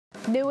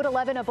New at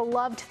 11, a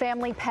beloved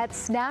family pet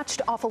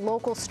snatched off a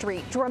local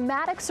street.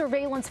 Dramatic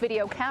surveillance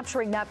video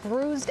capturing that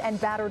bruised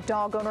and battered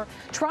dog owner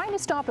trying to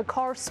stop a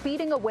car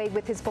speeding away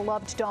with his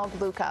beloved dog,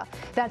 Luca.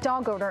 That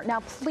dog owner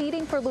now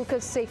pleading for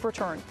Luca's safe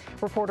return.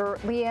 Reporter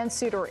Leanne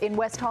Suter in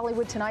West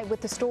Hollywood tonight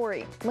with the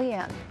story.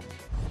 Leanne.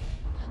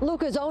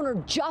 Luca's owner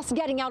just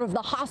getting out of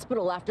the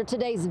hospital after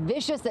today's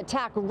vicious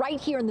attack right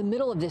here in the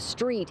middle of this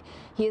street.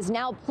 He is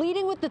now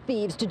pleading with the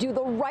thieves to do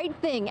the right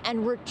thing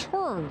and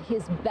return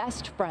his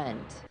best friend.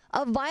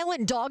 A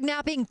violent dog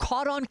napping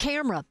caught on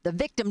camera. The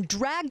victim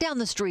dragged down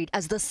the street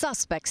as the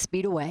suspects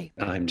speed away.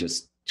 I'm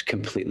just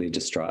completely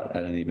distraught. I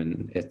don't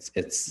even, it's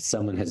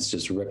someone has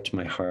just ripped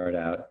my heart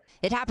out.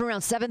 It happened around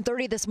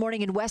 7:30 this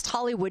morning in West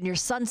Hollywood near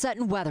Sunset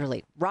and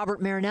Weatherly.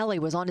 Robert Marinelli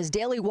was on his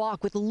daily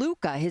walk with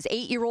Luca, his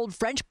 8-year-old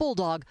French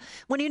bulldog,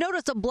 when he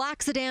noticed a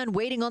black sedan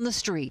waiting on the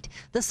street.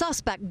 The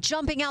suspect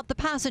jumping out the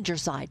passenger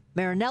side.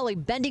 Marinelli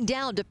bending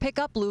down to pick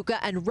up Luca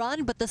and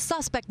run, but the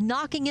suspect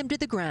knocking him to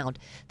the ground.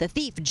 The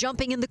thief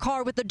jumping in the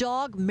car with the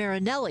dog,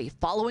 Marinelli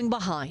following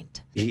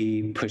behind.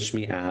 He pushed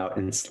me out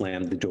and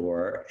slammed the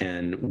door,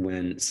 and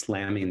when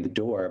slamming the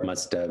door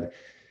must have,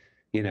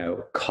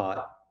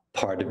 caught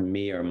part of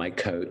me or my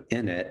coat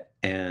in it,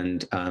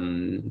 and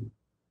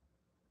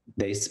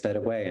they sped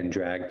away and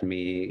dragged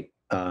me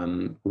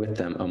with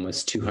them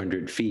almost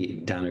 200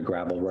 feet down a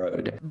gravel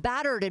road.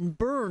 Battered and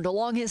burned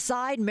along his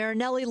side,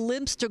 Marinelli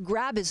limps to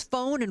grab his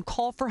phone and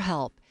call for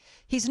help.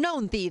 He's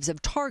known thieves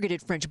have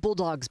targeted French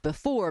bulldogs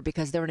before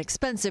because they're an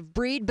expensive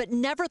breed, but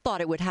never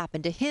thought it would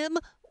happen to him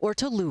or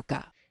to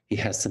Luca. He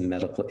has some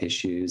medical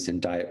issues and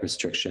diet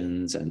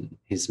restrictions, and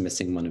he's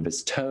missing one of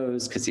his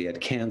toes because he had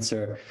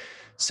cancer.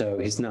 So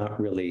he's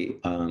not really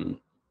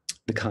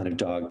the kind of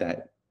dog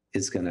that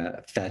is going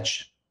to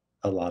fetch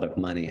a lot of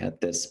money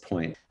at this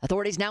point.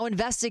 Authorities now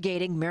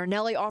investigating,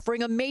 Marinelli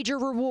offering a major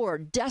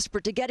reward,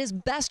 desperate to get his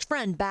best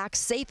friend back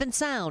safe and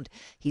sound.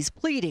 He's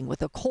pleading with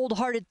the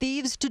cold-hearted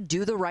thieves to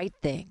do the right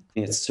thing.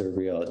 It's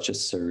surreal. It's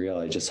just surreal.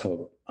 I just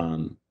hope,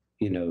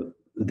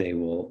 they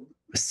will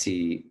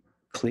see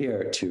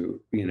clear to,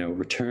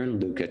 return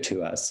Luca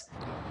to us.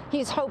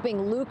 He's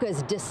hoping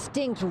Luca's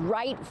distinct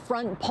right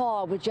front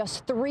paw with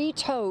just 3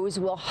 toes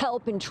will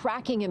help in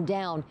tracking him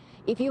down.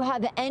 If you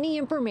have any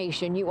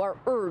information, you are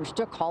urged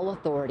to call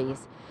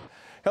authorities.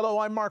 Hello,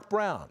 I'm Mark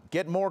Brown.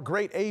 Get more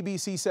great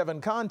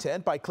ABC7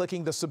 content by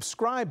clicking the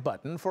subscribe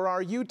button for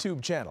our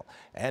YouTube channel,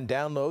 and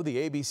download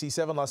the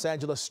ABC7 Los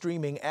Angeles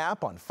streaming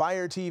app on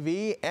Fire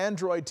TV,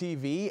 Android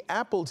TV,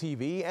 Apple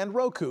TV, and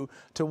Roku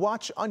to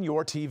watch on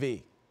your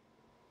TV.